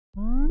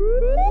Viewers,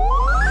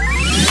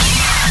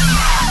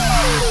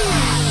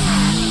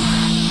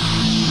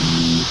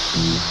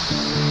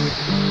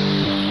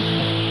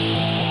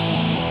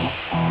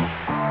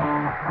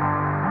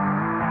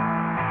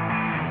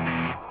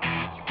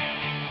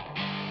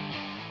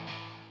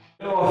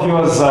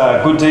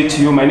 good day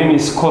to you. My name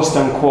is Costa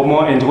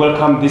Nkomo and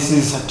welcome. This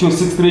is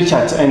 263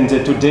 Chat, and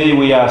today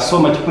we are so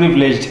much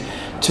privileged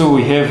to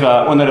have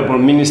Honorable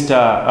Minister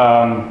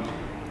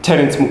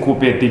Terence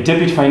Mukupe, the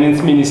Deputy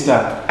Finance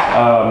Minister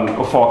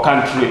of our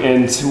country,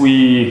 and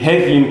we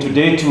have him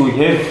today to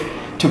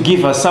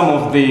give us some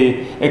of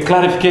the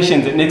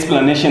clarifications and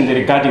explanations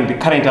regarding the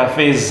current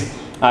affairs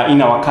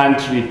in our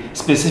country,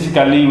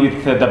 specifically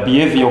with the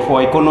behavior of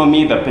our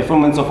economy, the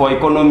performance of our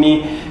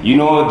economy, you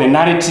know, the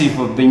narrative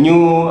of the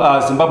new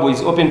Zimbabwe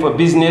is open for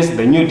business,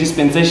 the new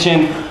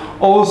dispensation,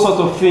 all sorts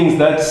of things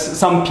that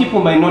some people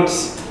might not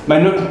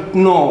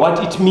know what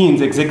it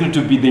means exactly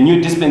to be the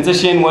new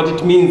dispensation, what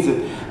it means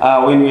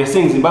when we are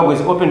saying Zimbabwe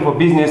is open for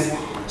business.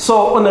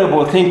 So,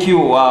 Honorable, thank you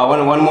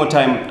one more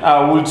time.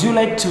 Would you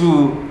like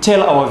to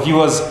tell our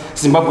viewers,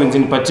 Zimbabweans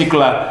in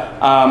particular,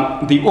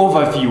 the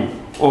overview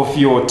of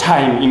your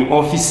time in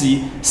office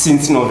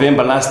since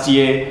November last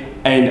year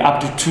and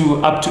up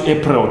to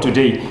April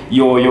today?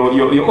 Your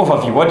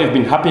overview, what have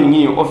been happening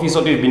in your office,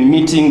 what you've been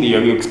meeting,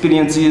 your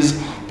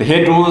experiences, the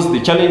hurdles,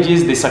 the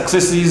challenges, the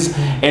successes,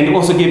 and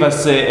also give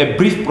us a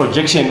brief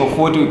projection of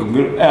what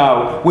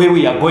where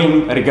we are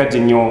going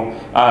regarding your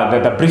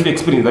the brief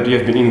experience that you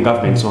have been in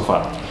government so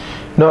far.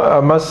 No, I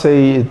must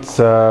say it's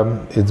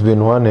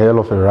been one hell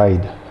of a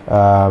ride.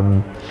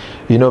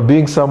 You know,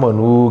 being someone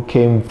who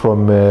came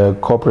from a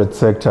corporate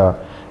sector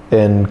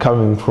and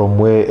coming from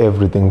where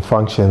everything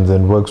functions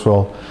and works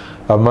well,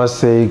 I must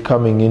say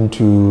coming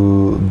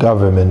into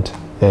government,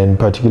 and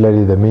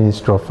particularly the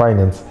Ministry of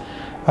Finance,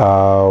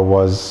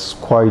 was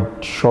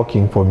quite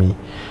shocking for me.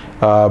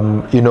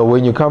 You know,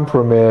 when you come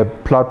from a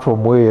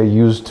platform where you're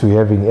used to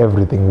having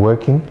everything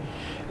working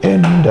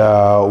and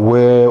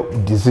where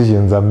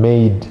decisions are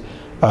made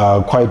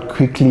quite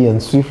quickly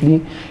and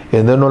swiftly,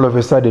 and then all of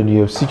a sudden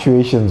you have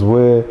situations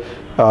where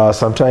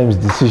sometimes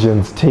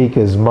decisions take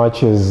as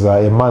much as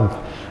a month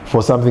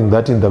for something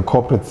that in the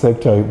corporate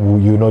sector,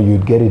 you know,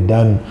 you'd get it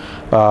done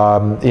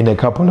in a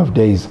couple of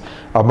days.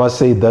 I must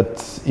say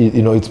that,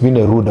 you know, it's been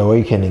a rude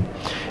awakening.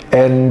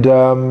 And,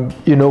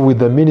 you know, with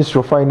the Ministry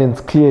of Finance,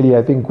 clearly,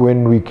 I think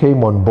when we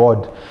came on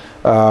board,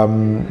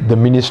 the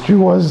ministry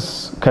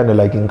was kind of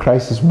like in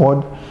crisis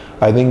mode.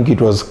 I think it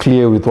was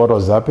clear with what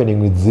was happening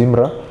with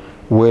Zimra,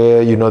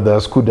 where, you know, the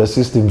SCUDA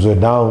systems were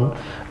down,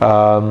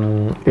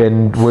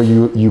 and where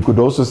you could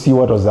also see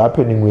what was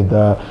happening with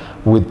the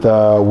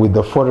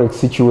forex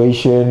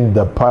situation,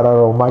 the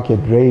parallel market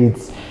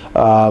rates,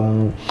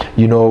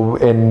 you know,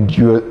 and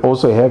you're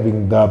also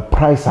having the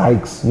price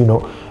hikes, you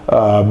know,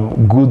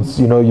 goods,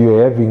 you know,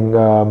 you're having,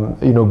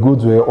 you know,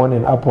 goods were on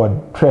an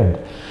upward trend.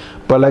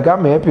 But like,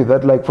 I'm happy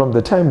that like from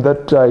the time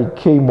that I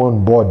came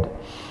on board,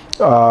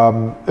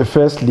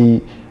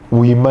 firstly,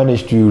 we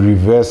managed to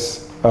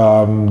reverse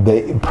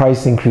the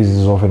price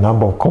increases of a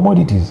number of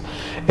commodities,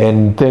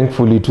 and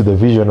thankfully to the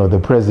vision of the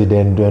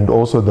president and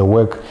also the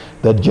work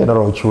that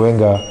General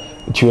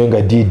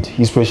Chiwenga did,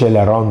 especially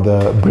around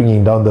the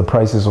bringing down the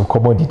prices of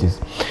commodities.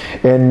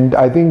 And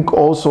I think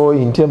also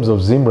in terms of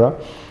Zimra,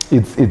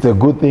 it's a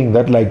good thing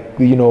that, like,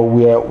 you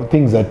know,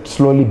 things are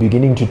slowly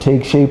beginning to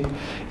take shape.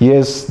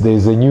 Yes,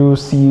 there's a new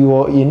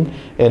CEO in,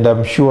 and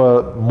I'm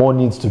sure more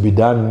needs to be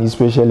done,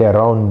 especially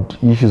around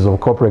issues of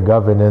corporate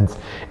governance,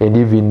 and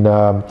even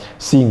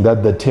seeing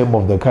that the term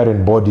of the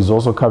current board is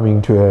also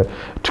coming to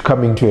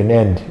an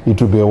end.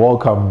 It will be a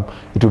welcome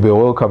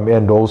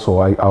end. Also,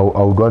 I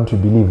would want to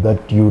believe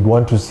that you would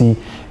want to see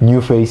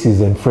new faces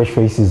and fresh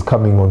faces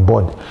coming on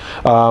board.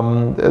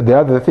 The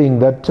other thing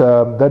that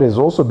has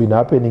also been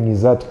happening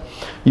is that,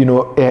 you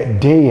know, a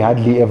day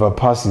hardly ever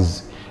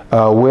passes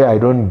where I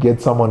don't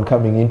get someone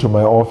coming into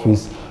my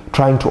office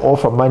trying to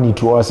offer money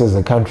to us as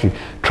a country,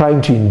 trying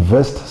to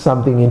invest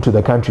something into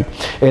the country.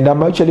 And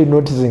I'm actually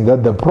noticing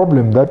that the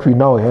problem that we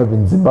now have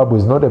in Zimbabwe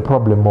is not a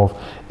problem of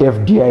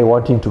FDI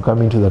wanting to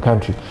come into the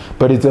country,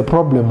 but it's a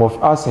problem of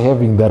us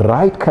having the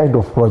right kind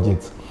of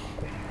projects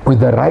with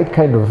the right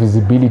kind of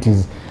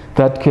visibilities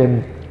that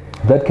can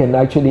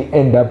actually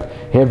end up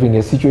having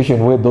a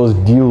situation where those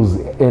deals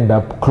end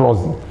up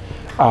closing.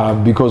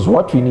 Because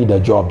what we need are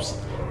jobs.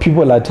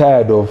 People are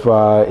tired of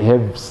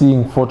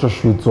seeing photo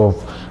shoots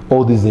of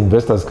all these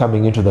investors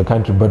coming into the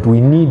country, but we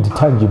need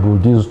tangible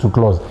deals to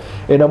close.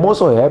 And I'm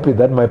also happy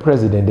that my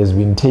president has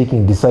been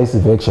taking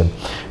decisive action.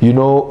 You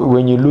know,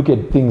 when you look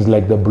at things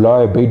like the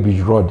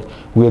Bulawayo-Beitbridge Road,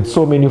 we had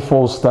so many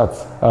false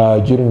starts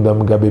during the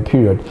Mugabe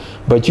period.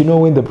 But you know,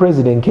 when the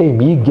president came,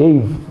 he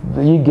gave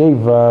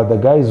the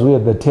guys who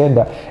had the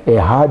tender a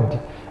hard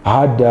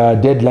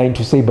deadline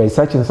to say by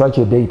such and such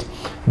a date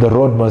the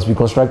road must be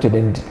constructed,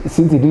 and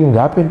since it didn't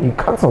happen, he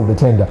cancelled the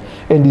tender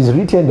and is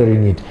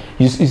retendering it.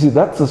 You see,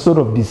 that's the sort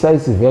of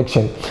decisive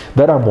action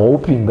that I'm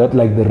hoping that,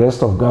 like the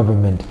rest of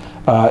government,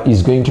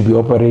 is going to be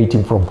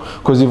operating from.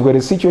 Because you've got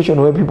a situation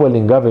where people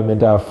in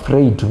government are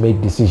afraid to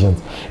make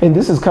decisions. And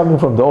this is coming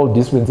from the old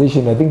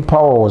dispensation. I think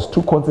power was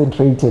too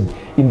concentrated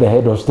in the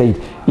head of state,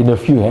 in a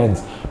few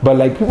hands. But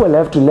like, people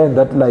have to learn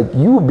that, like,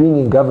 you being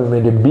in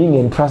government and being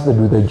entrusted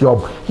with a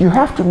job, you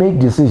have to make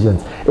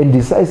decisions, and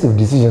decisive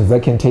decisions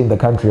that can turn the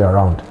country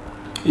around.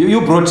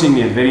 You brought in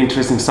a very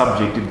interesting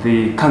subject,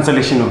 the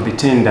cancellation of the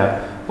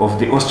tender of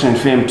the Austrian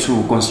firm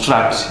to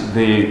construct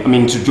to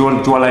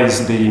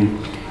dualize the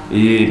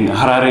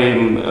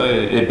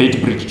Harare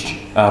Beit Bridge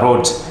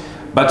road.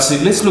 But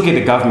let's look at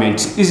the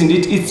government. Isn't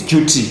it its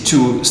duty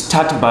to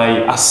start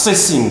by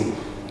assessing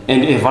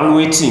and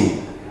evaluating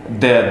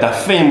the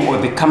firm or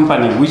the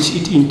company which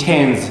it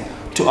intends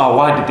to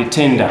award the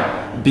tender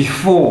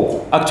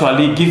before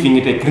actually giving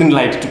it a green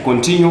light to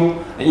continue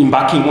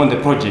embarking on the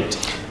project?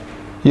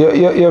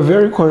 You're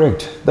very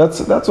correct. That's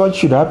what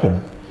should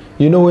happen.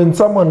 You know, when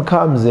someone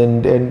comes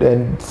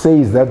and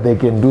says that they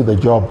can do the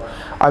job,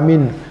 I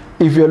mean,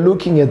 if you're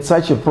looking at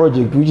such a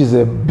project, which is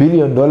 $1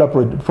 billion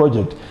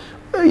project,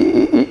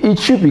 it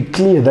should be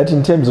clear that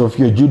in terms of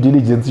your due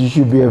diligence, you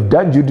should have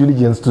done due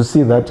diligence to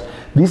see that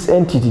this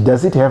entity,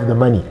 does it have the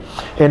money?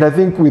 And I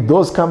think with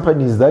those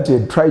companies that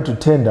had tried to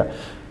tender,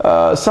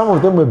 some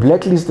of them were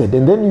blacklisted.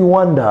 And then you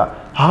wonder,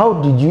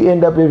 how did you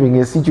end up having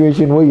a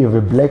situation where you have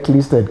a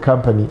blacklisted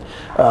company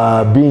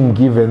being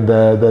given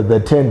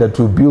the tender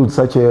to build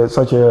such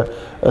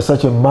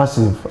a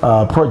massive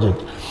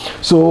project?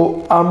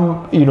 So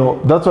you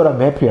know, that's what I'm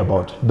happy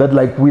about. That,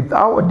 like, with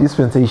our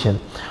dispensation,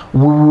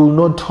 we will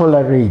not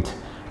tolerate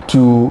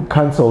to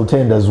cancel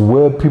tenders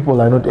where people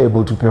are not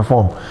able to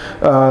perform.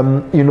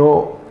 You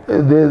know,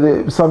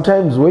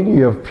 sometimes when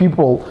you have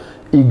people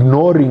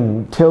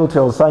ignoring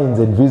telltale signs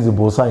and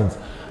visible signs,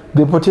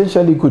 they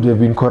potentially could have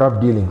been corrupt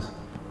dealings.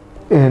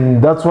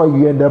 And that's why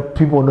you end up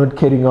people not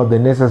carrying out the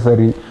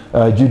necessary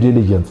due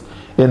diligence.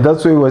 And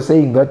that's why we're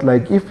saying that,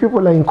 like, if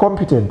people are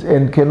incompetent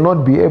and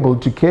cannot be able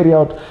to carry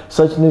out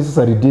such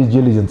necessary due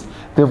diligence,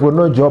 they've got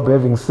no job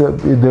having,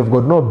 they've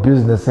got no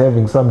business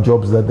having some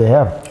jobs that they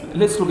have.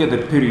 Let's look at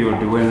the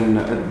period when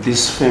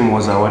this firm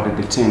was awarded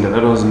the tender.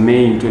 That was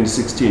May in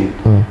 2016,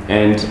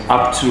 and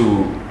up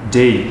to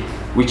date,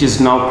 which is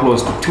now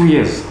close to 2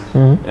 years.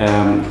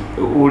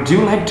 Would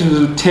you like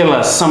to tell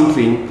us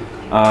something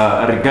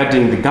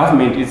regarding the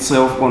government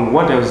itself on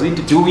what was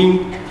it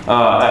doing?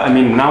 I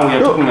mean, now we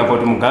are talking about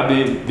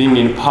Mugabe being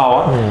in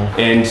power,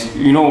 and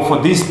you know,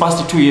 for these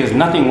past 2 years,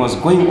 nothing was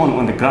going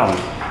on the ground.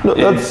 No,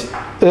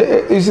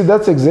 you see,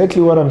 that's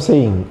exactly what I'm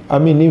saying. I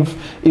mean,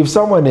 if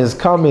someone has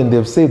come and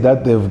they've said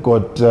that they've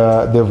got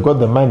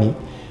the money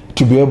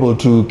to be able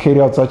to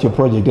carry out such a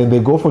project, and they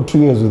go for 2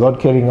 years without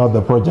carrying out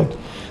the project,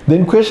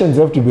 then questions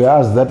have to be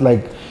asked that,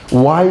 like,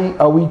 why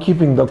are we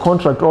keeping the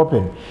contract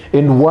open,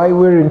 and why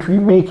weren't we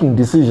making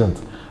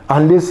decisions?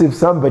 Unless if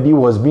somebody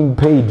was being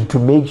paid to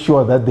make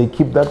sure that they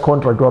keep that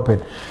contract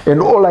open. And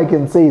all I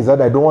can say is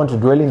that I don't want to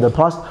dwell in the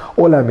past.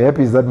 All I'm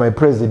happy is that my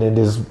president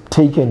has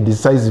taken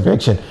decisive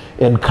action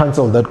and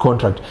cancelled that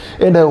contract.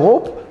 And I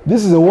hope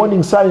this is a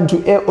warning sign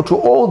to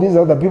all these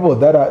other people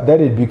that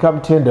had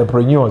become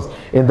tenderpreneurs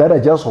and that are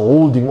just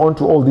holding on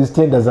to all these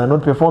tenders and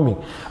not performing.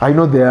 I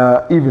know there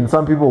are even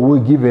some people who were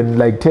given,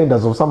 like,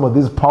 tenders of some of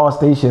these power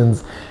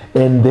stations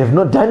and they've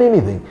not done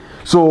anything.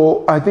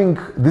 So I think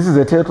this is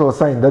a telltale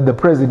sign that the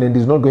president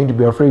is not going to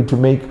be afraid to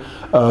make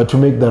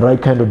the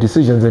right kind of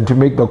decisions and to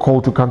make the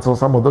call to cancel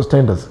some of those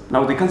tenders.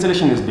 Now the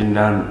cancellation has been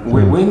done.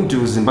 When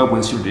do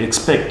Zimbabweans should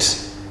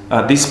expect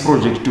this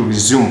project to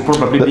resume,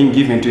 probably being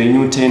given to a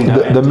new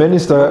tender? The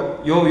minister,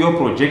 your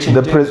projection.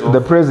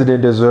 The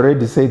president has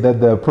already said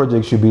that the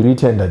project should be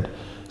retendered.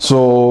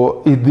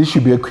 So this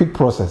should be a quick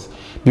process,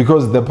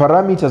 because the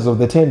parameters of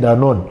the tender are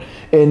known.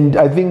 And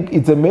I think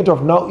it's a matter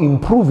of now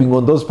improving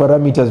on those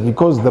parameters,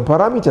 because the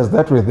parameters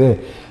that were there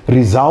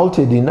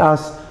resulted in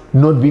us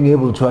not being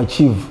able to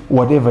achieve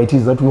whatever it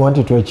is that we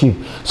wanted to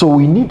achieve. So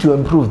we need to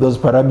improve those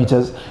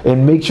parameters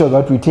and make sure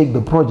that we take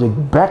the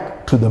project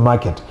back to the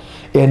market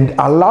and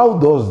allow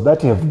those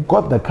that have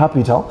got the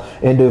capital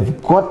and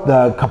have got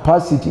the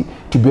capacity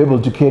to be able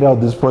to carry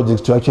out these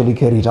projects to actually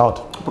carry it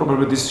out.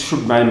 Probably this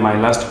should be my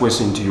last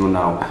question to you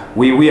now.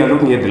 We are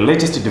looking at the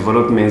latest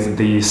developments,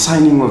 the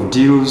signing of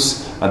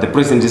deals. The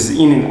president is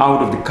in and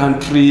out of the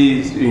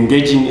country,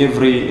 engaging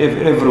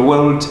every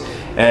world.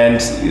 And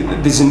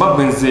the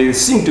Zimbabweans, they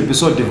seem to be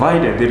so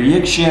divided. The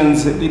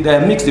reactions,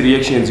 there are mixed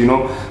reactions, you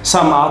know.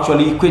 Some are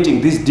actually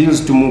equating these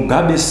deals to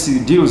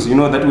Mugabe's deals, you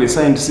know, that were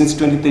signed since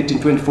 2013,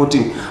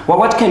 2014. Well,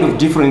 what kind of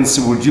difference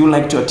would you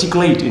like to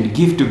articulate and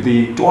give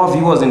to our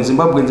viewers and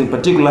Zimbabweans in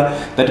particular,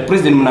 that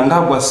President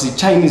Mnangagwa's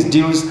Chinese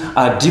deals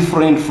are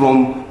different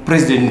from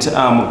President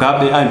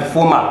Mugabe and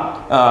former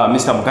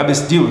Mr.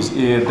 Mugabe's deals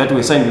that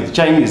were signed with the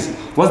Chinese?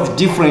 What's the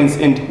difference,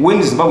 and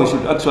when Zimbabwe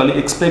should actually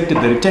expect the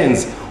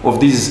returns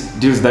of these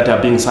deals that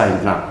are being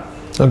signed now?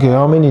 Okay,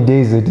 how many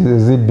days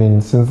has it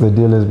been since the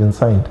deal has been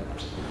signed?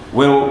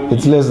 Well,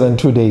 it's less than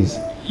 2 days.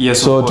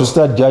 Yes. So to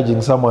start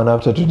judging someone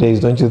after 2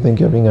 days, don't you think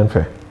you're being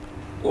unfair?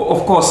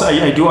 Of course,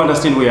 I do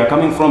understand where you're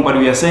coming from, but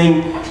we are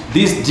saying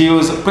these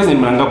deals,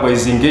 President Mnangagwa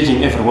is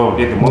engaging everywhere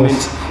at the moment.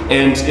 Yes.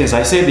 And as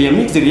I said, there are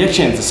mixed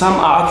reactions. Some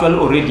are actually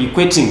already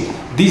equating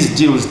these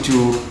deals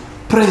to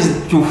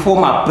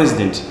former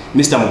President,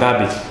 Mr.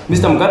 Mugabe.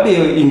 Mr.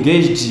 Mugabe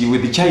engaged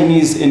with the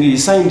Chinese and he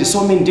signed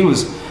so many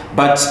deals.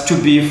 But to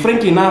be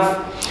frank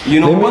enough, you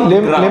know,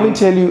 let me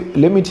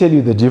tell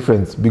you the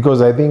difference,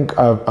 because I think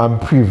I'm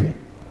privy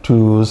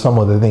to some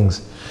of the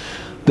things.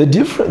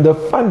 The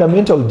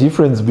fundamental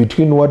difference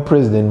between what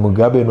President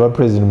Mugabe and what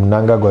President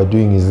Mnangagwa are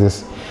doing is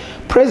this.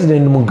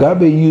 President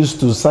Mugabe used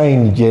to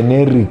sign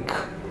generic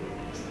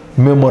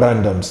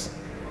memorandums,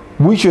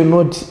 which are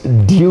not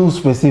deal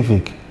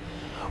specific.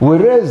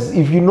 Whereas,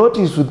 if you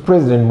notice with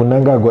President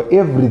Mnangagwa,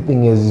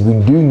 everything he's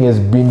been doing has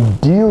been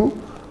deal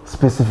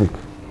specific.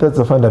 That's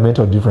a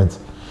fundamental difference.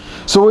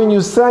 So when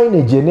you sign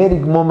a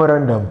generic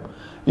memorandum,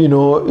 you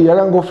know,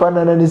 yakango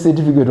fanana ni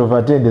certificate of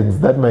attendance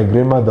that my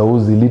grandmother,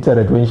 who's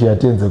illiterate, when she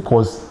attends a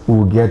course,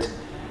 will get.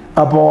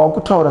 About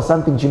wakutaura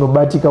something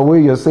chinobatika, where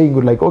you're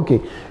saying like, okay,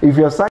 if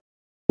you're signing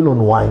a deal on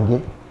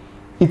Wange,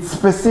 it's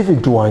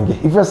specific to Wange.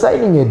 If you're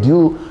signing a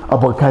deal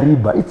about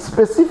Kariba, it's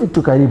specific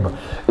to Kariba.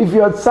 If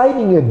you're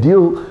signing a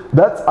deal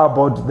that's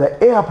about the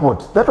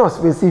airport, that was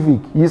specific.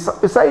 You're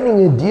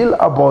signing a deal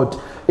about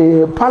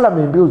a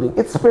parliament building,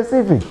 it's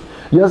specific.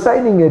 You're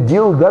signing a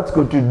deal that's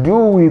got to do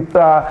with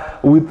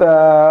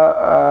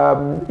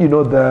you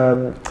know,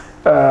 the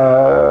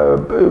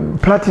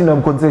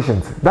platinum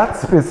concessions.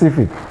 That's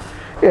specific.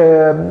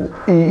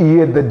 He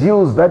had the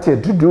deals that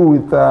had to do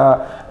with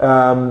the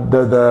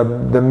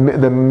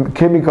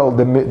chemical,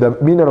 the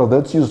mineral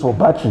that's used for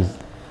batteries.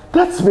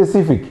 That's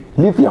specific.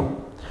 Lithium.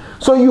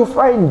 So you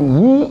find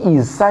he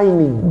is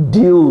signing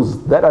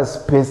deals that are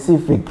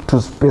specific to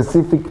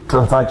specific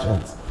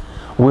transactions.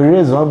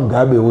 Whereas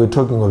Mugabe, we're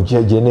talking of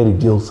generic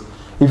deals.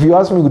 If you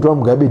ask me to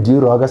Mugabe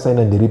deal or sign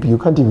and the you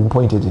can't even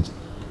point at it,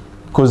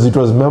 because it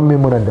was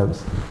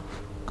memorandums,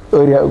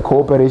 area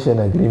cooperation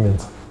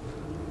agreements,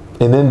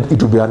 and then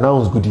it will be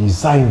announced that he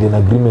signed an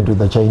agreement with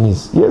the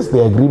Chinese. Yes,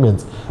 they're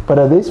agreements, but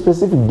are they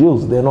specific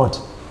deals? They're not.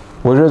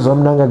 Whereas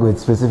Mnangagwa,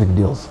 it's specific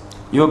deals.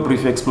 Your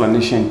brief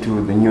explanation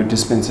to the new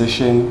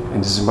dispensation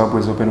and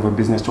Zimbabwe is open for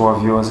business to our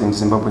viewers and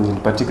Zimbabweans in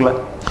particular?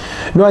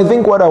 No, I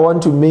think what I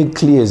want to make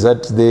clear is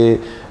that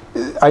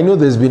I know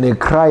there's been a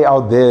cry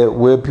out there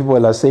where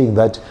people are saying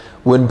that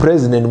when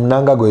President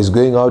Mnangagwa is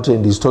going out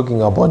and he's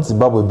talking about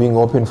Zimbabwe being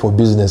open for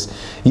business,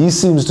 he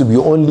seems to be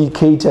only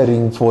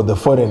catering for the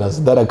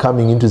foreigners that are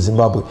coming into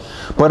Zimbabwe.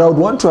 But I would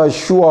want to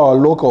assure our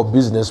local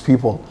business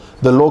people,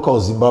 the local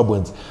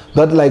Zimbabweans,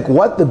 that like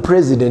what the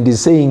president is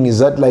saying is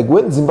that like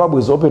when Zimbabwe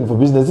is open for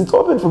business, it's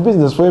open for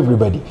business for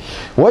everybody.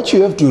 What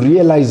you have to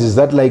realize is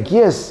that like,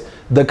 yes,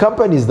 the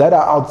companies that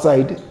are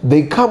outside,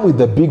 they come with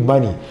the big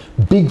money,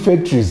 big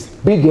factories,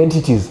 big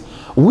entities.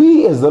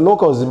 We as the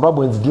local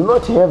Zimbabweans do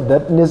not have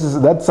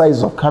that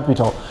size of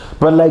capital,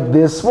 but like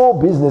there's small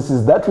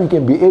businesses that we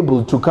can be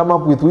able to come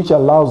up with, which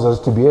allows us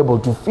to be able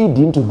to feed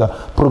into the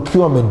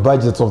procurement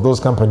budgets of those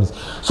companies.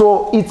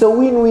 So it's a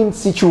win-win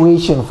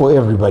situation for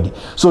everybody.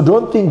 So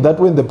don't think that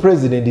when the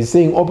president is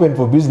saying open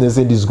for business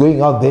and is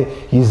going out there,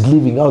 he's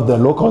leaving out the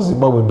local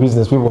Zimbabwean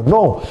business people.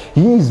 No,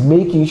 he is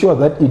making sure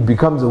that it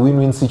becomes a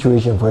win-win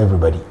situation for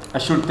everybody. I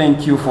should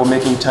thank you for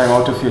making time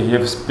out of your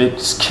heavy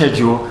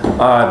schedule.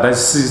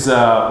 This is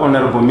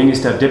Honorable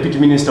Minister, Deputy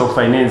Minister of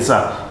Finance,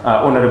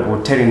 Honorable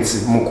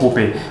Terence Mukupe.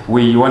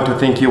 We want to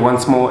thank you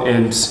once more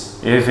and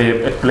have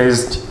a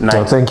pleasant night.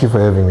 So thank you for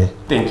having me.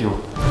 Thank you.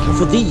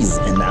 For these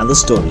and other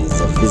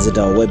stories, visit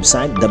our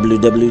website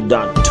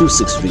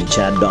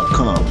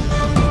www.263chat.com.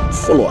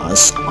 Follow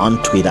us on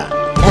Twitter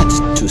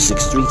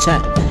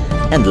 @263chat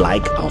and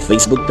like our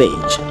Facebook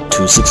page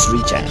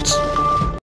 263chat.